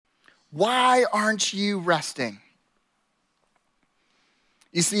Why aren't you resting?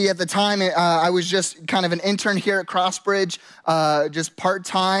 You see, at the time, I was just kind of an intern here at Crossbridge, just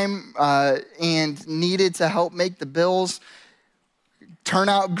part-time, and needed to help make the bills turn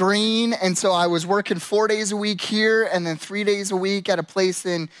out green. And so I was working 4 days a week here and then 3 days a week at a place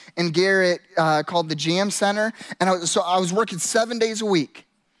in Garrett called the Jam Center. And I was working 7 days a week.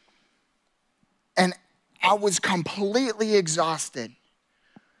 And I was completely exhausted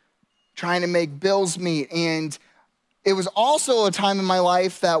trying to make bills meet. And it was also a time in my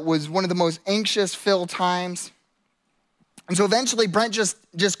life that was one of the most anxious-filled times. And so eventually Brent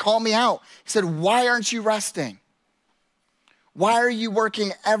just called me out. He said, why aren't you resting? Why are you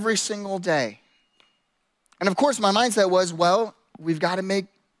working every single day? And of course my mindset was, well, we've got to make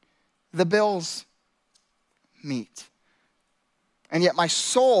the bills meet. And yet my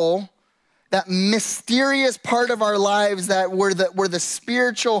soul, that mysterious part of our lives that where the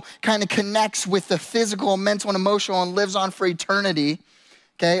spiritual kind of connects with the physical, mental, and emotional and lives on for eternity,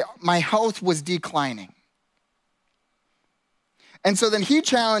 okay, my health was declining. And so then he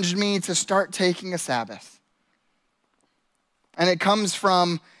challenged me to start taking a Sabbath. And it comes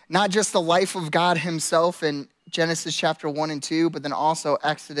from not just the life of God himself in Genesis chapter 1 and 2, but then also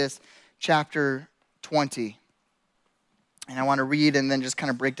Exodus chapter 20. And I want to read and then just kind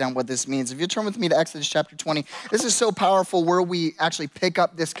of break down what this means. If you turn with me to Exodus chapter 20, this is so powerful where we actually pick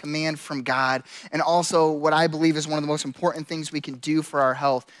up this command from God and also what I believe is one of the most important things we can do for our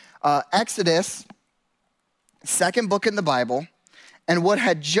health. Exodus, second book in the Bible, and what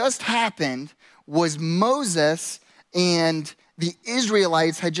had just happened was Moses and the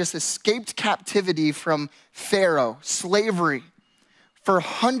Israelites had just escaped captivity from Pharaoh, slavery, for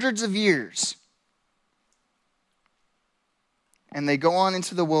hundreds of years. And they go on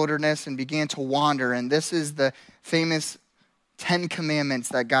into the wilderness and began to wander. And this is the famous 10 commandments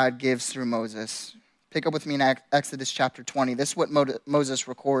that God gives through Moses. Pick up with me in Exodus chapter 20. This is what Moses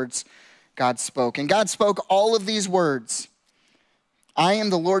records God spoke. And God spoke all of these words. I am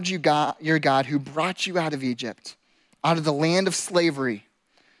the Lord your God who brought you out of Egypt, out of the land of slavery.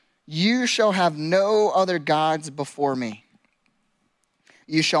 You shall have no other gods before me.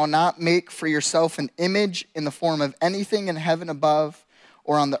 You shall not make for yourself an image in the form of anything in heaven above,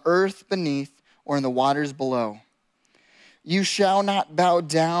 or on the earth beneath, or in the waters below. You shall not bow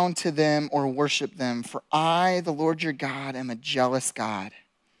down to them or worship them, for I, the Lord your God, am a jealous God,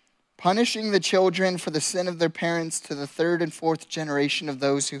 punishing the children for the sin of their parents to the third and fourth generation of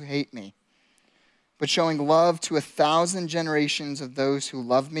those who hate me, but showing love to 1,000 generations of those who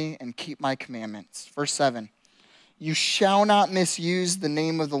love me and keep my commandments. Verse 7. You shall not misuse the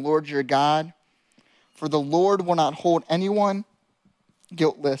name of the Lord your God, for the Lord will not hold anyone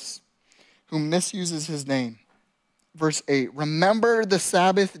guiltless who misuses his name. Verse 8, remember the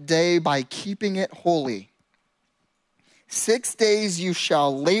Sabbath day by keeping it holy. 6 days you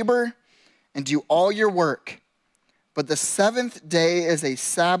shall labor and do all your work, but the seventh day is a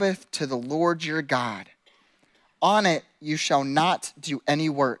Sabbath to the Lord your God. On it you shall not do any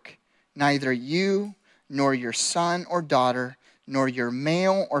work, neither you nor your son or daughter, nor your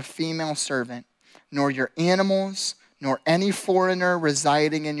male or female servant, nor your animals, nor any foreigner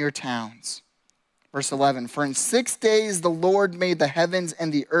residing in your towns. Verse 11, for in 6 days the Lord made the heavens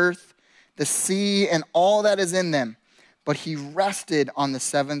and the earth, the sea, and all that is in them, but he rested on the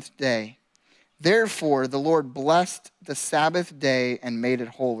seventh day. Therefore the Lord blessed the Sabbath day and made it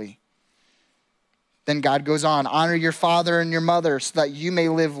holy. Then God goes on, honor your father and your mother so that you may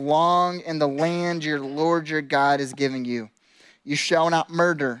live long in the land your Lord your God is giving you. You shall not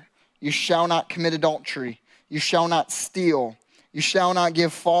murder. You shall not commit adultery. You shall not steal. You shall not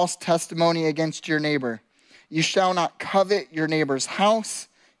give false testimony against your neighbor. You shall not covet your neighbor's house.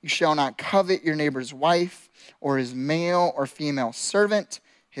 You shall not covet your neighbor's wife or his male or female servant,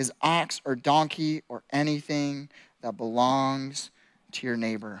 his ox or donkey or anything that belongs to your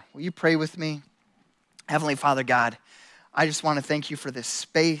neighbor. Will you pray with me? Heavenly Father God, I just want to thank you for this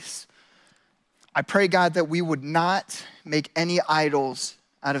space. I pray, God, that we would not make any idols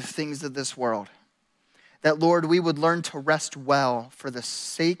out of things of this world. That, Lord, we would learn to rest well for the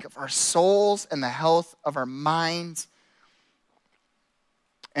sake of our souls and the health of our minds.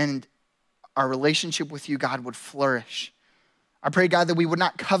 And our relationship with you, God, would flourish. I pray, God, that we would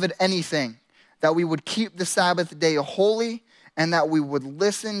not covet anything, that we would keep the Sabbath day holy, and that we would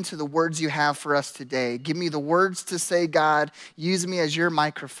listen to the words you have for us today. Give me the words to say, God. Use me as your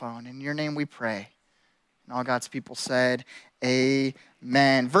microphone. In your name we pray. And all God's people said,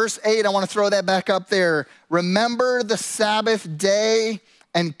 amen. Verse 8, I want to throw that back up there. Remember the Sabbath day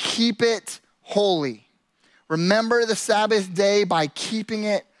and keep it holy. Remember the Sabbath day by keeping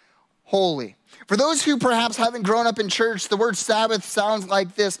it holy. For those who perhaps haven't grown up in church, the word Sabbath sounds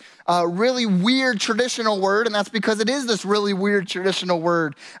like this really weird traditional word, and that's because it is this really weird traditional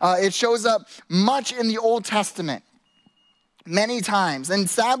word. It shows up much in the Old Testament, many times. And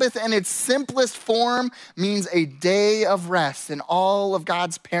Sabbath in its simplest form means a day of rest. And all of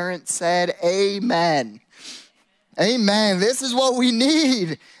God's parents said, amen. Amen. This is what we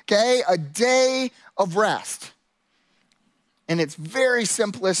need, okay? A day of rest in its very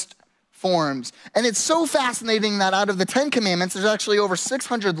simplest forms. And it's so fascinating that out of the 10 Commandments, there's actually over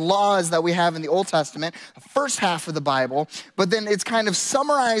 600 laws that we have in the Old Testament, the first half of the Bible, but then it's kind of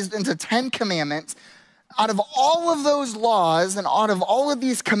summarized into 10 commandments. Out of all of those laws and out of all of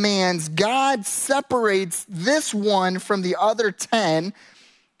these commands, God separates this one from the other 10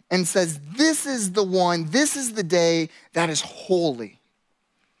 and says, this is the one, this is the day that is holy.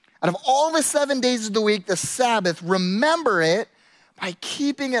 Out of all the 7 days of the week, the Sabbath, remember it by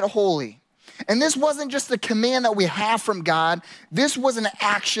keeping it holy. And this wasn't just a command that we have from God. This was an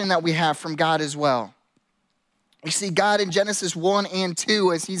action that we have from God as well. You see God in Genesis 1 and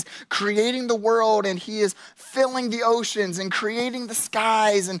 2 as he's creating the world and he is filling the oceans and creating the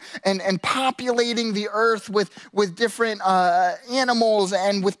skies and populating the earth with different animals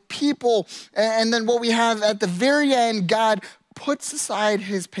and with people. And then what we have at the very end, God puts aside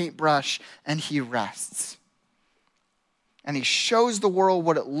his paintbrush and he rests. And he shows the world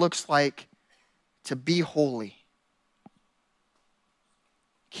what it looks like to be holy.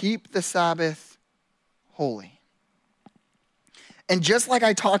 Keep the Sabbath holy. And just like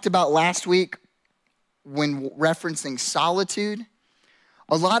I talked about last week when referencing solitude,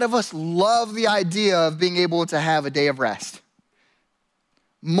 a lot of us love the idea of being able to have a day of rest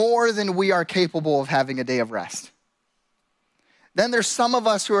more than we are capable of having a day of rest. Then there's some of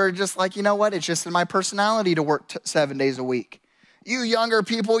us who are just like, you know what? It's just in my personality to work 7 days a week. You younger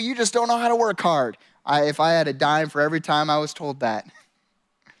people, you just don't know how to work hard. If I had a dime for every time I was told that.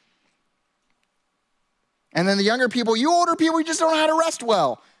 And then the younger people, you older people, you just don't know how to rest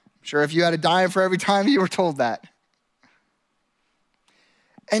well. I'm sure if you had a dime for every time you were told that.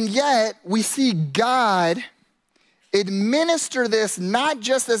 And yet, we see God administer this not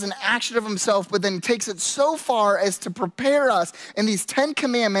just as an action of himself, but then takes it so far as to prepare us in these 10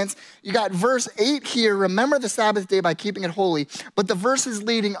 commandments. You got verse 8 here, remember the Sabbath day by keeping it holy. But the verses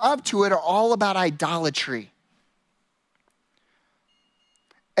leading up to it are all about idolatry.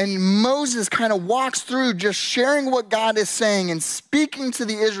 And Moses kind of walks through just sharing what God is saying and speaking to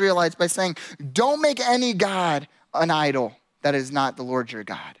the Israelites by saying, don't make any God an idol that is not the Lord your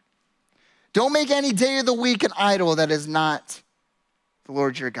God. Don't make any day of the week an idol that is not the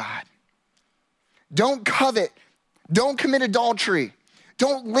Lord your God. Don't covet. Don't commit adultery.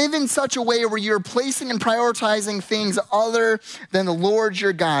 Don't live in such a way where you're placing and prioritizing things other than the Lord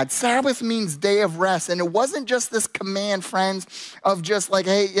your God. Sabbath means day of rest. And it wasn't just this command, friends, of just like,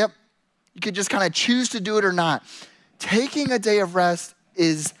 hey, yep, you could just kind of choose to do it or not. Taking a day of rest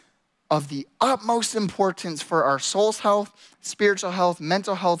is of the utmost importance for our soul's health, spiritual health,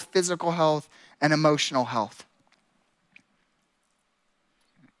 mental health, physical health, and emotional health.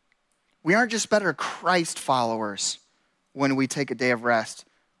 We aren't just better Christ followers when we take a day of rest.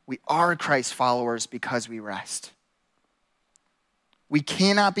 We are Christ followers because we rest. We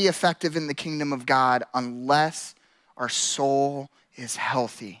cannot be effective in the kingdom of God unless our soul is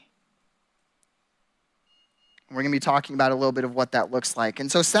healthy. We're going to be talking about a little bit of what that looks like.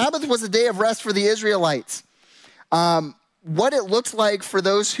 And so Sabbath was a day of rest for the Israelites. What it looks like for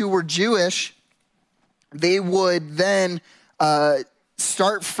those who were Jewish, they would then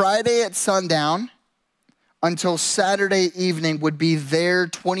start Friday at sundown until Saturday evening would be their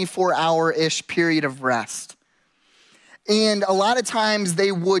 24-hour-ish period of rest. And a lot of times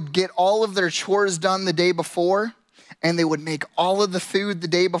they would get all of their chores done the day before, and they would make all of the food the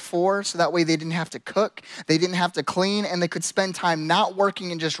day before, so that way they didn't have to cook, they didn't have to clean, and they could spend time not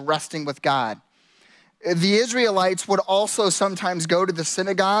working and just resting with God. The Israelites would also sometimes go to the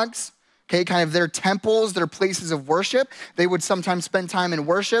synagogues, okay, kind of their temples, their places of worship. They would sometimes spend time in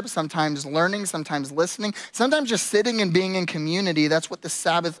worship, sometimes learning, sometimes listening, sometimes just sitting and being in community. That's what the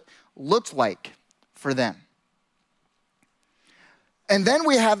Sabbath looked like for them. And then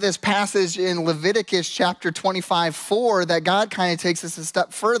we have this passage in Leviticus chapter 25:4 that God kind of takes us a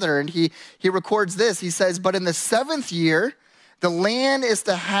step further. And he records this. He says, but in the 7th year, the land is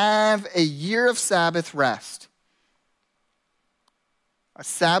to have a year of Sabbath rest. A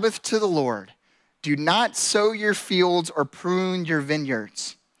Sabbath to the Lord. Do not sow your fields or prune your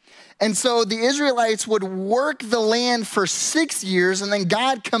vineyards. And so the Israelites would work the land for 6 years, and then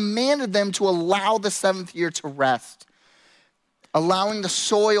God commanded them to allow the 7th year to rest. allowing the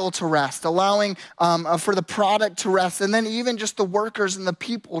soil to rest, allowing for the product to rest, and then even just the workers and the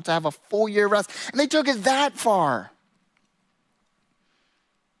people to have a full year rest. And they took it that far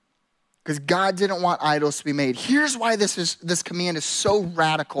because God didn't want idols to be made. Here's why this command is so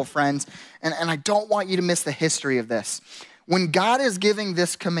radical, friends, and I don't want you to miss the history of this. When God is giving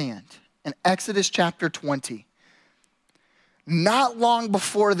this command in Exodus chapter 20, not long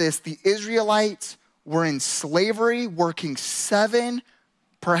before this, the Israelites were in slavery, working 7,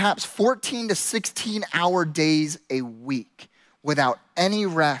 perhaps 14 to 16-hour days a week without any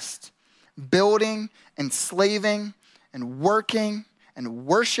rest, building and slaving and working and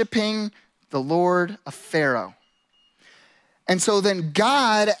worshiping the Lord of Pharaoh. And so then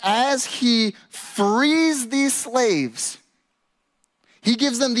God, as he frees these slaves, he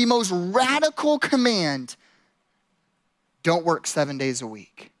gives them the most radical command: don't work 7 days a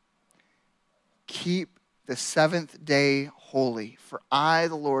week. Keep the 7th day holy, for I,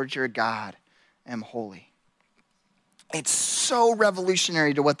 the Lord your God, am holy. It's so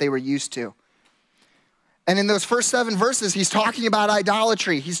revolutionary to what they were used to. And in those first 7 verses, he's talking about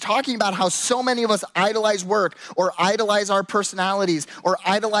idolatry. He's talking about how so many of us idolize work, or idolize our personalities, or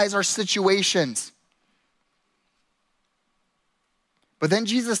idolize our situations. But then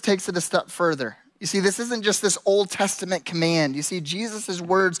Jesus takes it a step further. You see, this isn't just this Old Testament command. You see, Jesus'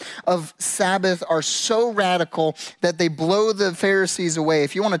 words of Sabbath are so radical that they blow the Pharisees away.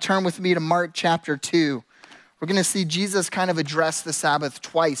 If you want to turn with me to Mark chapter 2, we're going to see Jesus kind of address the Sabbath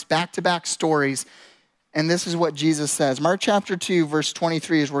twice, back-to-back stories. And this is what Jesus says. Mark chapter 2, verse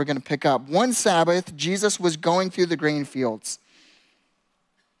 23 is where we're going to pick up. One Sabbath, Jesus was going through the grain fields.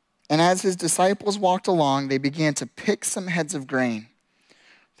 And as his disciples walked along, they began to pick some heads of grain.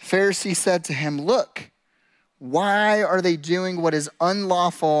 The Pharisee said to him, "Look, why are they doing what is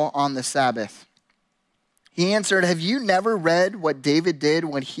unlawful on the Sabbath?" He answered, "Have you never read what David did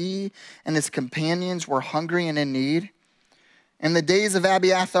when he and his companions were hungry and in need? In the days of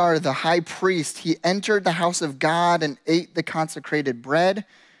Abiathar, the high priest, he entered the house of God and ate the consecrated bread,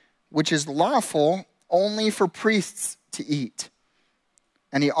 which is lawful only for priests to eat.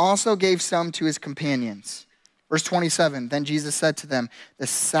 And he also gave some to his companions." Verse 27, then Jesus said to them, "The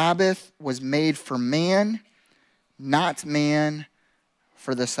Sabbath was made for man, not man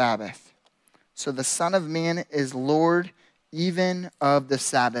for the Sabbath. So the Son of Man is Lord even of the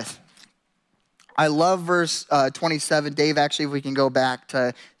Sabbath." I love verse 27. Dave, actually, if we can go back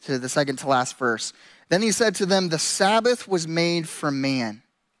to the second to last verse. Then he said to them, "The Sabbath was made for man,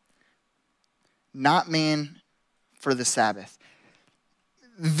 not man for the Sabbath."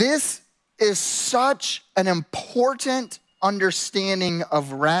 This is such an important understanding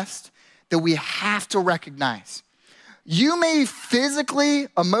of rest that we have to recognize. You may physically,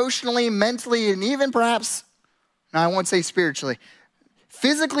 emotionally, mentally, and even perhaps, I won't say spiritually,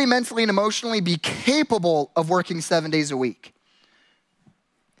 physically, mentally, and emotionally be capable of working 7 days a week.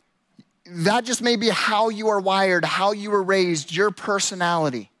 That just may be how you are wired, how you were raised, your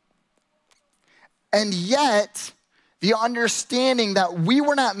personality. And yet, the understanding that we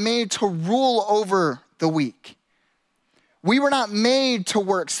were not made to rule over the week. We were not made to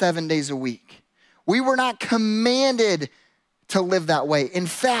work 7 days a week. We were not commanded to live that way. In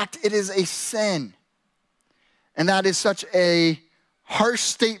fact, it is a sin. And that is such a harsh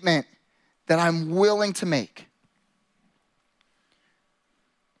statement that I'm willing to make.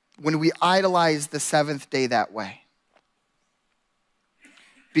 When we idolize the 7th day that way.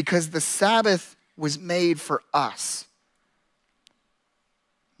 Because the Sabbath was made for us.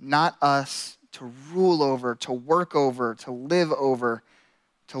 Not us to rule over, to work over, to live over,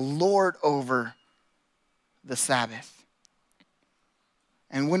 to lord over the Sabbath.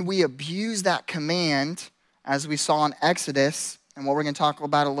 And when we abuse that command, as we saw in Exodus, and what we're going to talk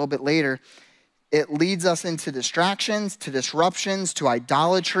about a little bit later, it leads us into distractions, to disruptions, to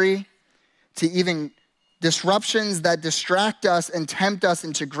idolatry, to even disruptions that distract us and tempt us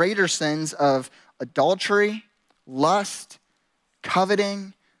into greater sins of adultery, lust,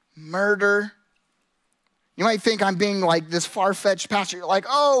 coveting, murder. You might think I'm being like this far-fetched pastor. You're like,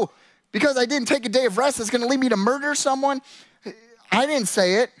 oh, because I didn't take a day of rest, it's going to lead me to murder someone. I didn't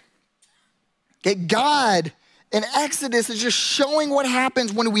say it. Okay, God in Exodus is just showing what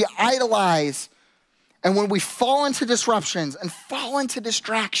happens when we idolize and when we fall into disruptions and fall into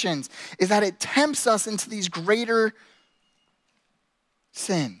distractions, is that it tempts us into these greater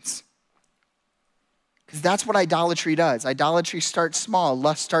sins. Because that's what idolatry does. Idolatry starts small.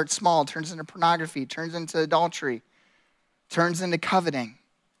 Lust starts small, turns into pornography, turns into adultery, turns into coveting,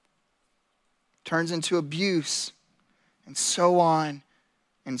 turns into abuse, and so on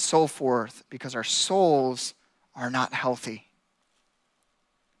and so forth, because our souls are not healthy.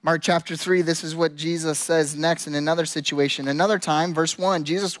 Mark chapter 3, this is what Jesus says next in another situation. Another time, verse 1,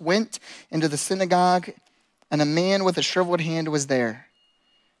 Jesus went into the synagogue, and a man with a shriveled hand was there.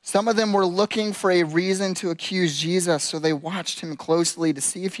 Some of them were looking for a reason to accuse Jesus, so they watched him closely to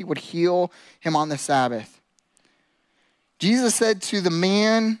see if he would heal him on the Sabbath. Jesus said to the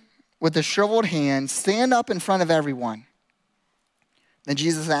man with the shriveled hand, "Stand up in front of everyone." Then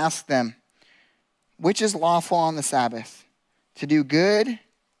Jesus asked them, "Which is lawful on the Sabbath, to do good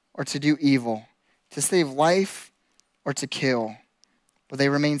or to do evil, to save life or to kill?" But they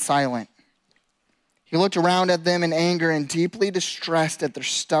remained silent. He looked around at them in anger and, deeply distressed at their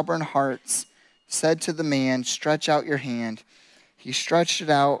stubborn hearts, said to the man, "Stretch out your hand." He stretched it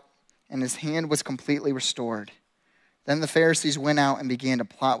out, and his hand was completely restored. Then the Pharisees went out and began to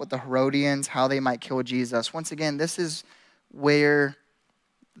plot with the Herodians how they might kill Jesus. Once again, this is where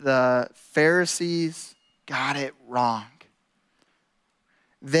the Pharisees got it wrong.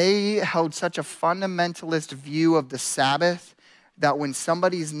 They held such a fundamentalist view of the Sabbath that when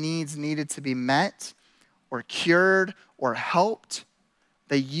somebody's needs needed to be met or cured or helped,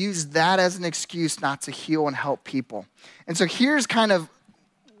 they used that as an excuse not to heal and help people. And so here's kind of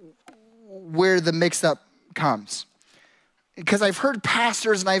where the mix-up comes. Because I've heard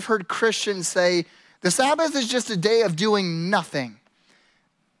pastors and I've heard Christians say, the Sabbath is just a day of doing nothing.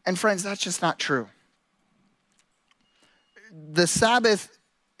 And friends, that's just not true. The Sabbath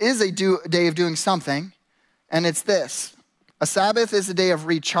is a day of doing something, and it's this. A Sabbath is a day of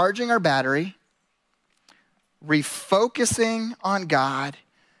recharging our battery, refocusing on God,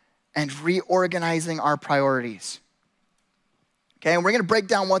 and reorganizing our priorities. Okay, and we're going to break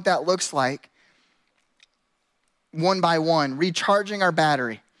down what that looks like one by one. Recharging our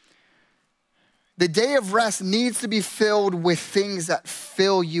battery. The day of rest needs to be filled with things that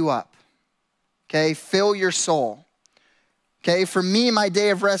fill you up. Okay, fill your soul. Okay, for me, my day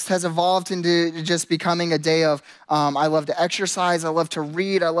of rest has evolved into just becoming a day of, I love to exercise, I love to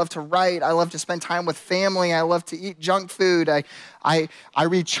read, I love to write, I love to spend time with family, I love to eat junk food. I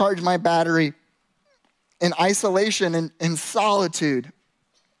recharge my battery in isolation and in solitude.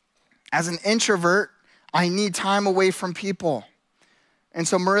 As an introvert, I need time away from people. And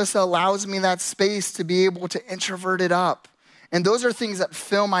so Marissa allows me that space to be able to introvert it up. And those are things that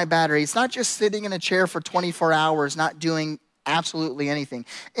fill my battery. It's not just sitting in a chair for 24 hours, not doing absolutely anything.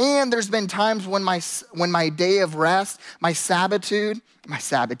 And there's been times when my day of rest, my Sabbath and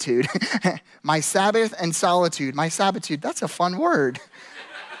solitude, that's a fun word.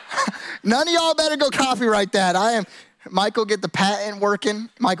 None of y'all better go copyright that. Michael, get the patent working.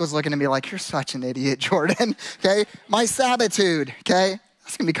 Michael's looking at me like, you're such an idiot, Jordan. Okay, my Sabbathitude, okay?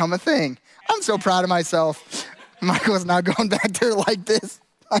 That's gonna become a thing. I'm so proud of myself. Michael's not going back there like this.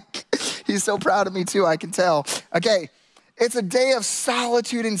 He's so proud of me too, I can tell. Okay, it's a day of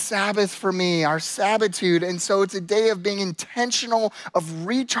solitude and Sabbath for me, our Sabbathitude. And so it's a day of being intentional, of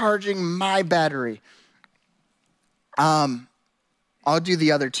recharging my battery. I'll do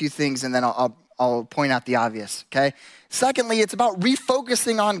the other two things and then I'll point out the obvious, okay? Secondly, it's about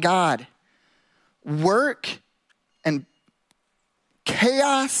refocusing on God. Work and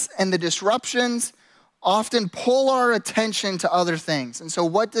chaos and the disruptions often pull our attention to other things. And so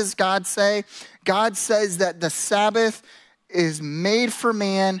what does God say? God says that the Sabbath is made for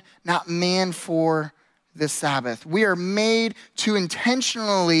man, not man for the Sabbath. We are made to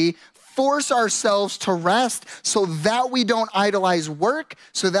intentionally force ourselves to rest so that we don't idolize work,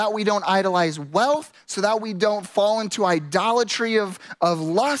 so that we don't idolize wealth, so that we don't fall into idolatry of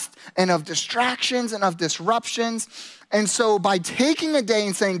lust and of distractions and of disruptions. And so by taking a day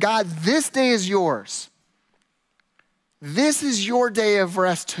and saying, God, this day is yours. This is your day of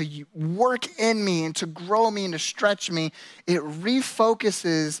rest to work in me and to grow me and to stretch me. It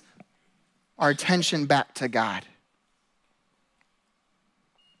refocuses our attention back to God.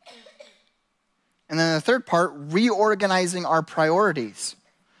 And then the third part, reorganizing our priorities.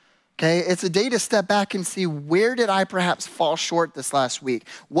 Okay, it's a day to step back and see, where did I perhaps fall short this last week?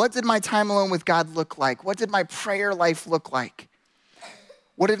 What did my time alone with God look like? What did my prayer life look like?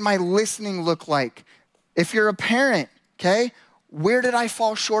 What did my listening look like? If you're a parent, okay, where did I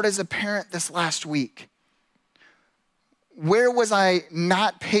fall short as a parent this last week? Where was I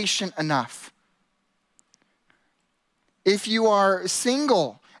not patient enough? If you are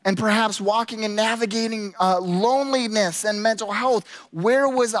single and perhaps walking and navigating loneliness and mental health, where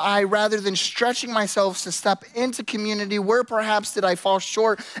was I, rather than stretching myself to step into community, where perhaps did I fall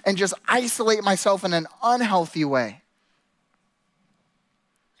short and just isolate myself in an unhealthy way?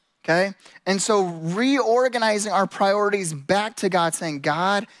 Okay? And so reorganizing our priorities back to God, saying,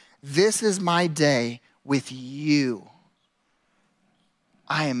 God, this is my day with you.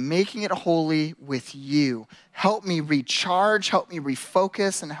 I am making it holy with you. Help me recharge, help me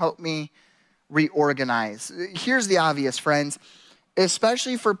refocus, and help me reorganize. Here's the obvious, friends.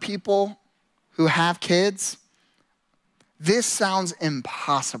 Especially for people who have kids, this sounds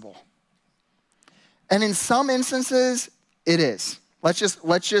impossible. And in some instances, it is. Let's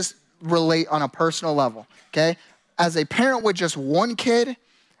just relate on a personal level, okay? As a parent with just one kid,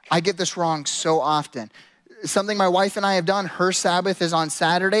 I get this wrong so often. Something my wife and I have done, her Sabbath is on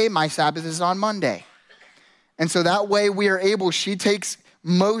Saturday, my Sabbath is on Monday. And so that way we are able, she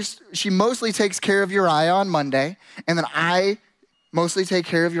mostly takes care of Uriah on Monday, and then I mostly take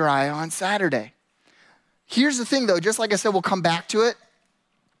care of Uriah on Saturday. Here's the thing though, just like I said, we'll come back to it.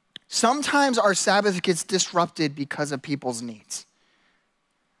 Sometimes our Sabbath gets disrupted because of people's needs.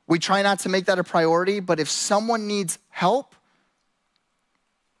 We try not to make that a priority, but if someone needs help,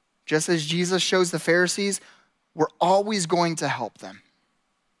 just as Jesus shows the Pharisees, we're always going to help them.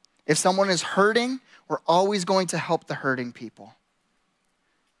 If someone is hurting, we're always going to help the hurting people.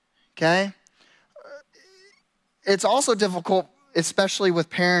 Okay? It's also difficult, especially with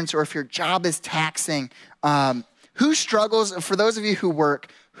parents or if your job is taxing. Who struggles, for those of you who work,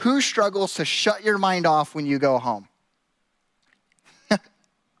 who struggles to shut your mind off when you go home?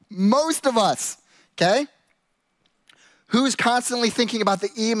 Most of us, okay? Who's constantly thinking about the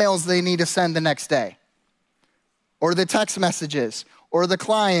emails they need to send the next day? Or the text messages, or the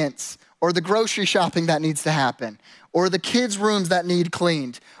clients, or the grocery shopping that needs to happen, or the kids' rooms that need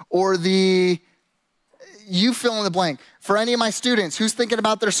cleaned, or you fill in the blank. For any of my students, who's thinking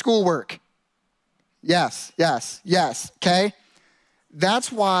about their schoolwork? Yes, okay?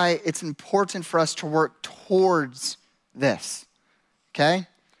 That's why it's important for us to work towards this, okay?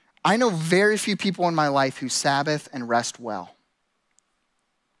 I know very few people in my life who Sabbath and rest well.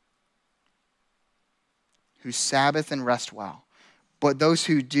 But those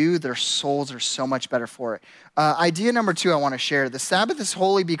who do, their souls are so much better for it. Idea number 2 I want to share. The Sabbath is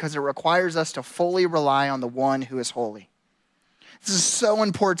holy because it requires us to fully rely on the one who is holy. This is so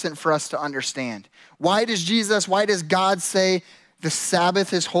important for us to understand. Why does God say the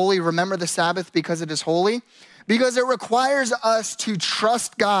Sabbath is holy? Remember the Sabbath because it is holy? Because it requires us to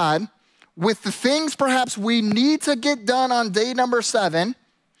trust God with the things perhaps we need to get done on day number 7,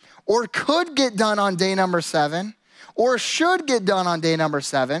 or could get done on day number 7, or should get done on day number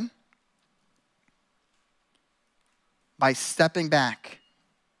 7, by stepping back.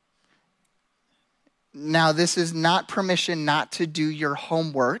 Now, this is not permission not to do your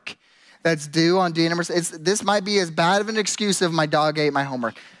homework that's due on day number 7. This might be as bad of an excuse if my dog ate my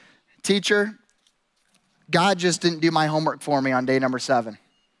homework. Teacher, God just didn't do my homework for me on day number 7.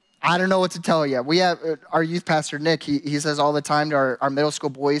 I don't know what to tell you. We have our youth pastor, Nick, he says all the time to our middle school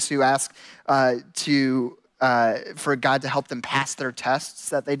boys who ask for God to help them pass their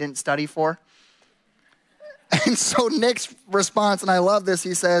tests that they didn't study for. And so Nick's response, and I love this,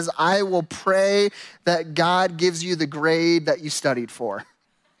 he says, I will pray that God gives you the grade that you studied for.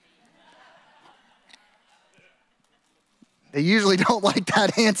 They usually don't like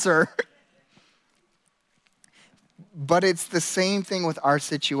that answer. But it's the same thing with our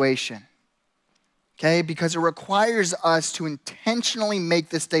situation, okay? Because it requires us to intentionally make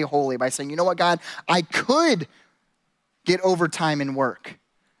this day holy by saying, you know what, God, I could get overtime in work,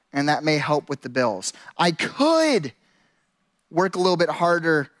 and that may help with the bills. I could work a little bit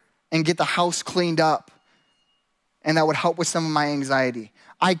harder and get the house cleaned up, and that would help with some of my anxiety.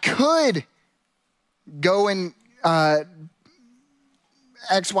 I could go and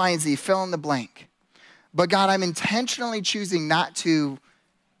X, Y, and Z, fill in the blank. But God, I'm intentionally choosing not to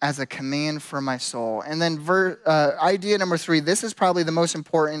as a command for my soul. And then idea number 3, this is probably the most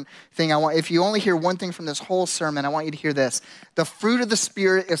important thing I want. If you only hear one thing from this whole sermon, I want you to hear this. The fruit of the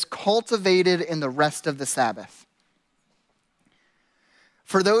Spirit is cultivated in the rest of the Sabbath.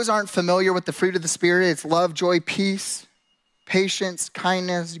 For those who aren't familiar with the fruit of the Spirit, it's love, joy, peace, patience,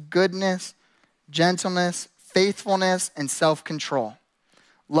 kindness, goodness, gentleness, faithfulness, and self-control.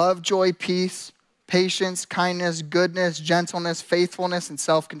 Love, joy, peace, patience, kindness, goodness, gentleness, faithfulness, and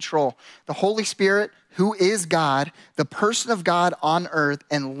self-control. The Holy Spirit, who is God, the person of God on earth,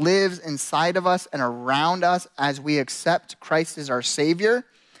 and lives inside of us and around us as we accept Christ as our Savior,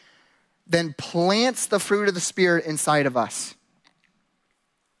 then plants the fruit of the Spirit inside of us.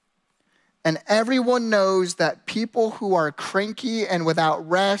 And everyone knows that people who are cranky and without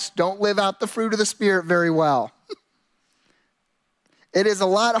rest don't live out the fruit of the Spirit very well. It is a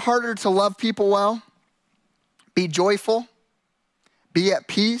lot harder to love people well, be joyful, be at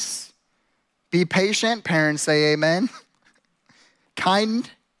peace, be patient. Parents say amen. Kind,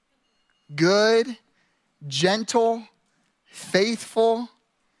 good, gentle, faithful,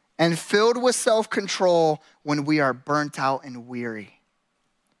 and filled with self-control when we are burnt out and weary.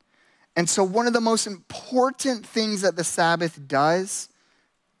 And so one of the most important things that the Sabbath does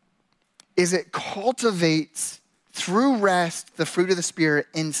is it cultivates, through rest, the fruit of the Spirit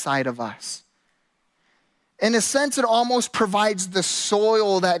inside of us. In a sense, it almost provides the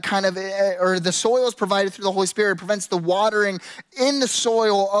soil that the soil is provided through the Holy Spirit. It prevents the watering in the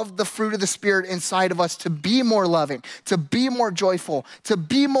soil of the fruit of the Spirit inside of us to be more loving, to be more joyful, to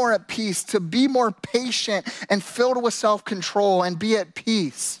be more at peace, to be more patient and filled with self-control and be at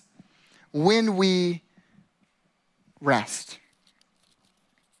peace when we rest.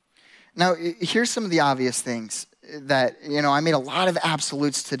 Now, here's some of the obvious things that, I made a lot of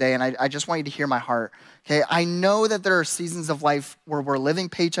absolutes today, and I just want you to hear my heart. Okay, I know that there are seasons of life where we're living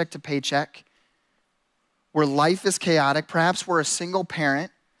paycheck to paycheck, where life is chaotic. Perhaps we're a single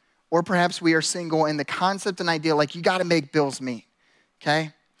parent, or perhaps we are single, and the concept and idea, like, you got to make bills meet,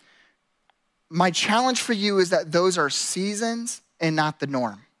 okay? My challenge for you is that those are seasons and not the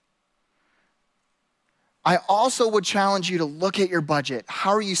norm. I also would challenge you to look at your budget.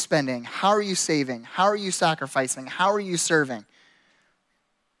 How are you spending? How are you saving? How are you sacrificing? How are you serving?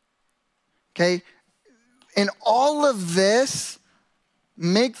 Okay? In all of this,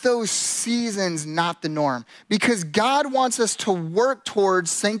 make those seasons not the norm, because God wants us to work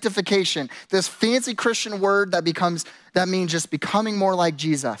towards sanctification, this fancy Christian word that means just becoming more like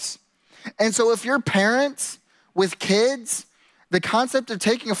Jesus. And so if you're parents with kids, the concept of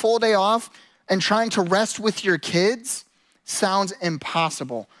taking a full day off and trying to rest with your kids sounds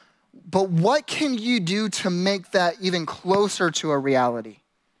impossible. But what can you do to make that even closer to a reality?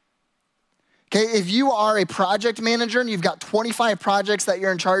 Okay, if you are a project manager and you've got 25 projects that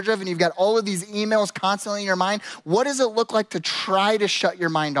you're in charge of and you've got all of these emails constantly in your mind, what does it look like to try to shut your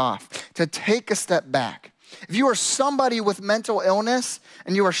mind off, to take a step back? If you are somebody with mental illness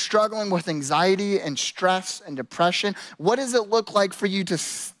and you are struggling with anxiety and stress and depression, what does it look like for you to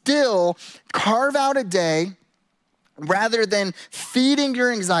still carve out a day rather than feeding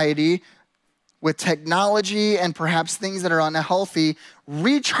your anxiety with technology and perhaps things that are unhealthy,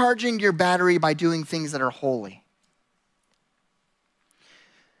 recharging your battery by doing things that are holy?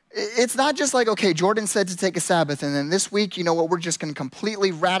 It's not just like, okay, Jordan said to take a Sabbath, and then this week, you know what, we're just going to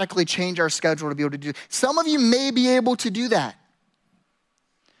completely, radically change our schedule to be able to do. Some of you may be able to do that.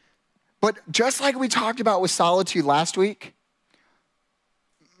 But just like we talked about with solitude last week,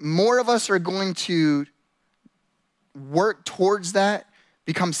 more of us are going to work towards that,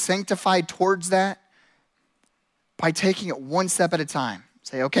 become sanctified towards that by taking it one step at a time.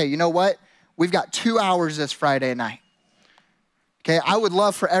 Say, okay, you know what? We've got 2 hours this Friday night. Okay, I would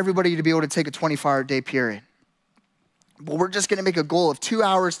love for everybody to be able to take a 24-hour day period. But we're just going to make a goal of 2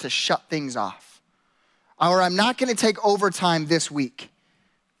 hours to shut things off. Or I'm not going to take overtime this week.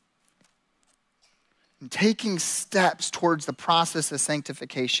 And taking steps towards the process of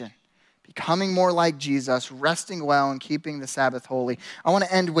sanctification, becoming more like Jesus, resting well, and keeping the Sabbath holy. I want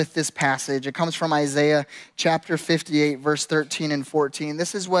to end with this passage. It comes from Isaiah chapter 58, verse 13 and 14.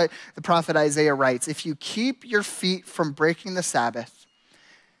 This is what the prophet Isaiah writes. If you keep your feet from breaking the Sabbath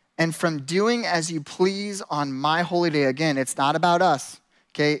and from doing as you please on my holy day, again, it's not about us,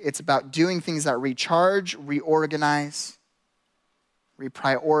 okay? It's about doing things that recharge, reorganize,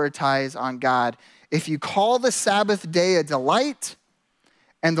 reprioritize on God. If you call the Sabbath day a delight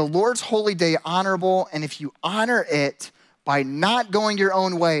and the Lord's holy day honorable, and if you honor it by not going your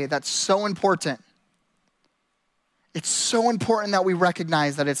own way, that's so important. It's so important that we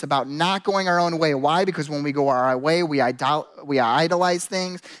recognize that it's about not going our own way. Why? Because when we go our way, we idolize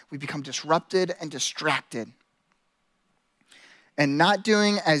things, we become disrupted and distracted. And not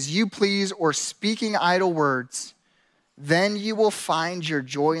doing as you please or speaking idle words, then you will find your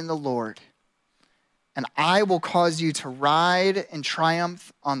joy in the Lord. And I will cause you to ride in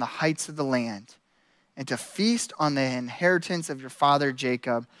triumph on the heights of the land and to feast on the inheritance of your father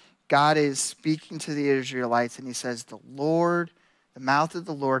Jacob. God is speaking to the Israelites, and he says, the mouth of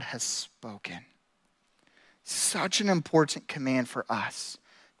the Lord has spoken. Such an important command for us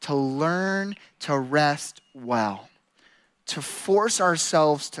to learn to rest well, to force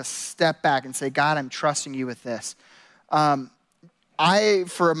ourselves to step back and say, God, I'm trusting you with this.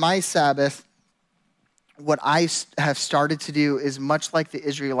 For my Sabbath, what I have started to do is much like the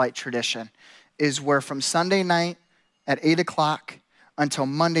Israelite tradition, is where from Sunday night at 8 o'clock until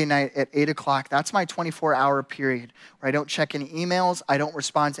Monday night at 8 o'clock, that's my 24-hour period where I don't check any emails, I don't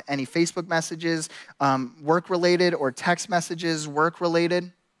respond to any Facebook messages, work-related, or text messages,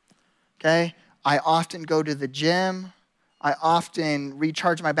 work-related, okay? I often go to the gym, I often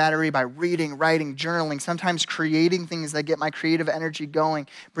recharge my battery by reading, writing, journaling, sometimes creating things that get my creative energy going,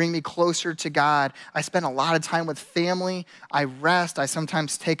 bring me closer to God. I spend a lot of time with family. I rest. I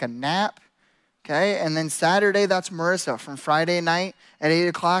sometimes take a nap. Okay, and then Saturday, that's Marissa. From Friday night at 8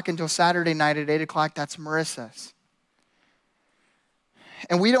 o'clock until Saturday night at 8 o'clock, that's Marissa's.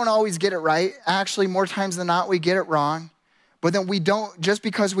 And we don't always get it right. Actually, more times than not, we get it wrong. But then we don't, just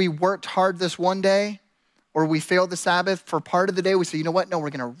because we worked hard this one day or we failed the Sabbath for part of the day, we say, you know what? No, we're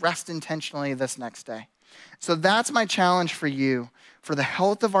going to rest intentionally this next day. So that's my challenge for you, for the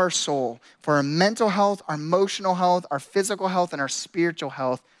health of our soul, for our mental health, our emotional health, our physical health, and our spiritual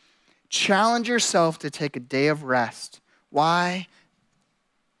health. Challenge yourself to take a day of rest. Why?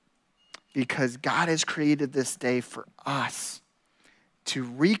 Because God has created this day for us to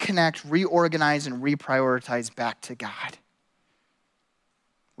reconnect, reorganize, and reprioritize back to God.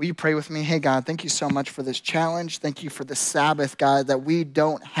 Will you pray with me? Hey, God, thank you so much for this challenge. Thank you for the Sabbath, God, that we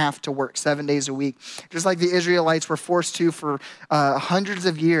don't have to work 7 days a week. Just like the Israelites were forced to for hundreds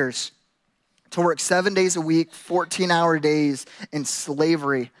of years, to work 7 days a week, 14-hour days in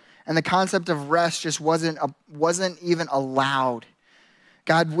slavery. And the concept of rest just wasn't even allowed.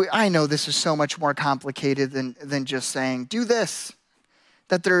 God, I know this is so much more complicated than just saying, do this.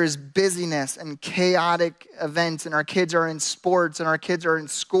 That there is busyness and chaotic events, and our kids are in sports, and our kids are in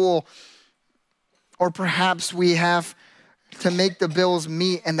school. Or perhaps we have to make the bills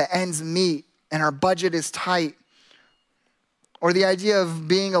meet and the ends meet, and our budget is tight. Or the idea of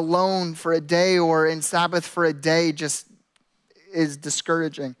being alone for a day or in Sabbath for a day just is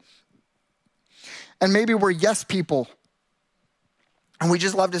discouraging. And maybe we're yes people, and we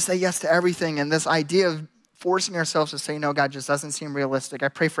just love to say yes to everything, and this idea of forcing ourselves to say no, God, just doesn't seem realistic. I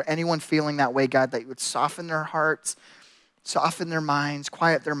pray for anyone feeling that way, God, that you would soften their hearts, soften their minds,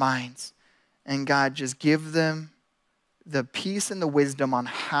 quiet their minds. And God, just give them the peace and the wisdom on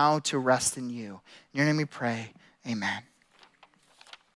how to rest in you. In your name we pray, amen.